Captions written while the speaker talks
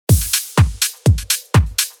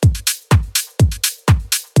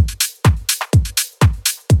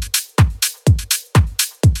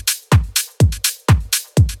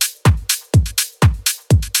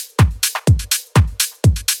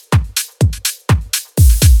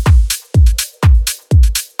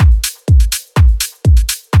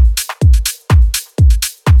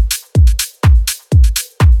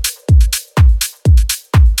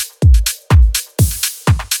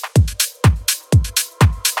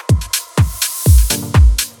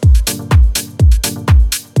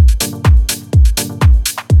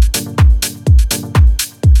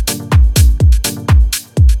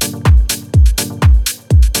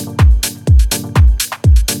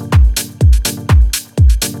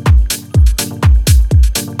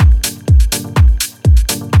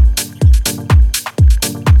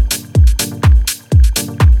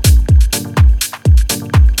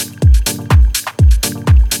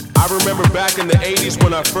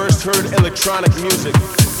when I first heard electronic music.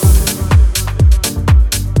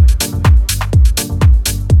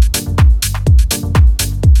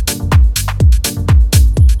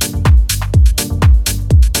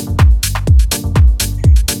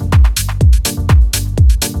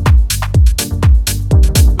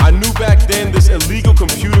 Illegal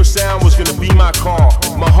computer sound was gonna be my call.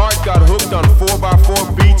 My heart got hooked on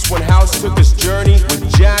 4x4 beats when house took its journey with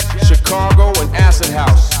Jack, Chicago, and Acid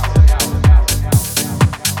House.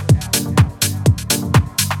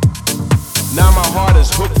 Now my heart is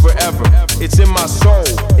hooked forever. It's in my soul,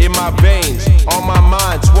 in my veins, on my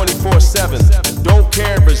mind 24/7. Don't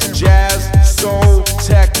care if it's jazz, soul,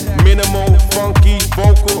 tech, minimal, funky,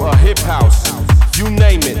 vocal, or hip house. You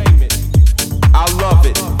name it, I love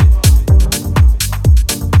it.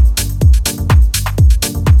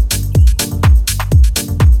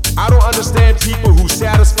 I don't understand people who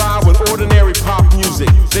satisfy with ordinary pop music.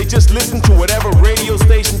 They just listen to whatever radio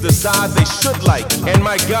station decides they should like. And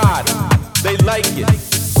my God, they like it.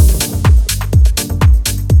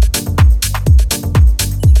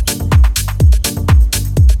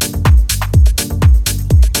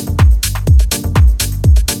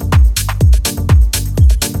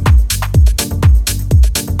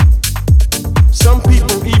 Some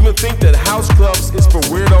people even think that house clubs is for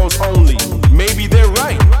weirdos only. Maybe they're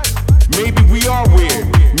right. Maybe we are weird.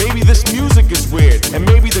 Maybe this music is weird. And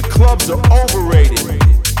maybe the clubs are overrated.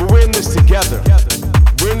 But we're in this together.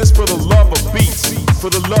 We're in this for the love of beats, for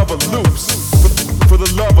the love of loops, for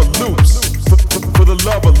the love of loops, for the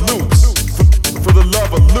love of loops, for the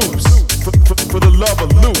love of loops, for the love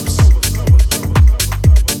of loops.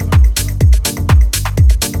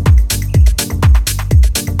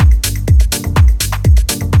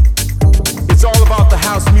 It's all about the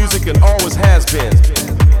house music and always has been.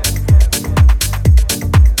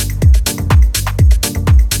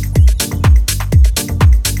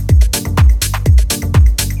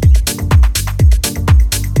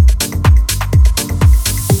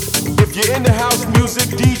 Into house music,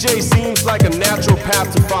 DJ seems like a natural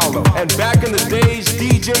path to follow. And back in the days,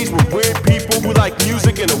 DJs were weird people who like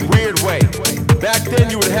music in a weird way. Back then,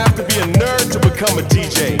 you would have to be a nerd to become a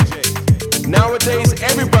DJ. Nowadays,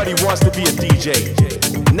 everybody wants to be a DJ.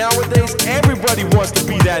 Nowadays, everybody wants to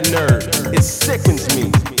be that nerd. It sickens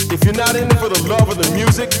me. If you're not in it for the love of the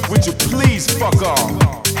music, would you please fuck off?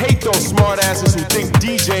 Hate those smartasses who think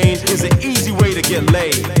DJing is an easy way to get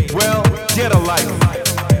laid. Well, get a life.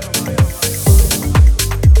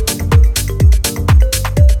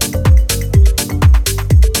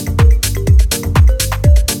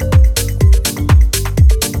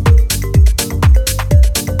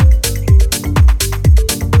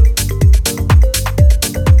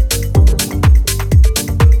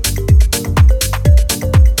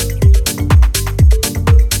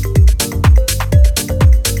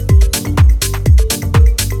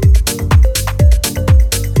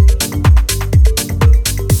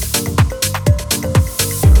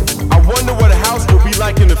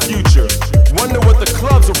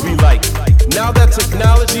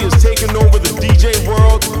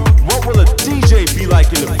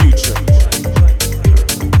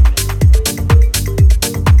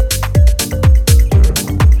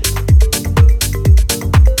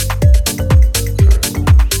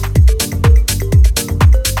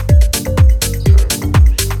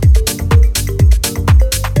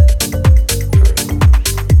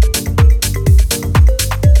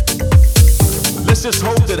 Let's just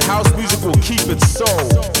hope that house music will keep its soul.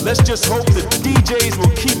 Let's just hope that DJs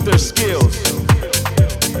will keep their skills.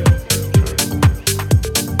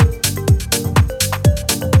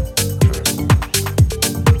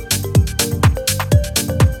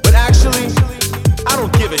 But actually, I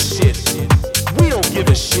don't give a shit. We don't give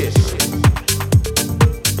a shit.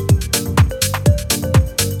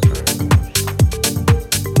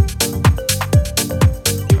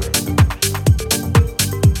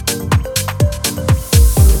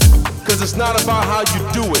 It's not about how you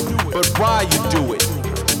do it, but why you do it.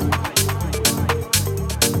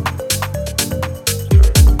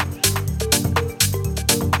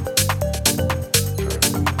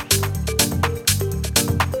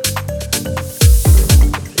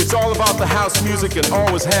 It's all about the house music and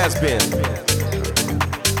always has been.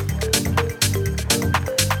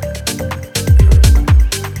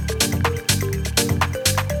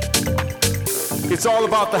 It's all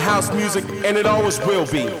about the house music and it always will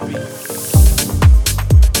be.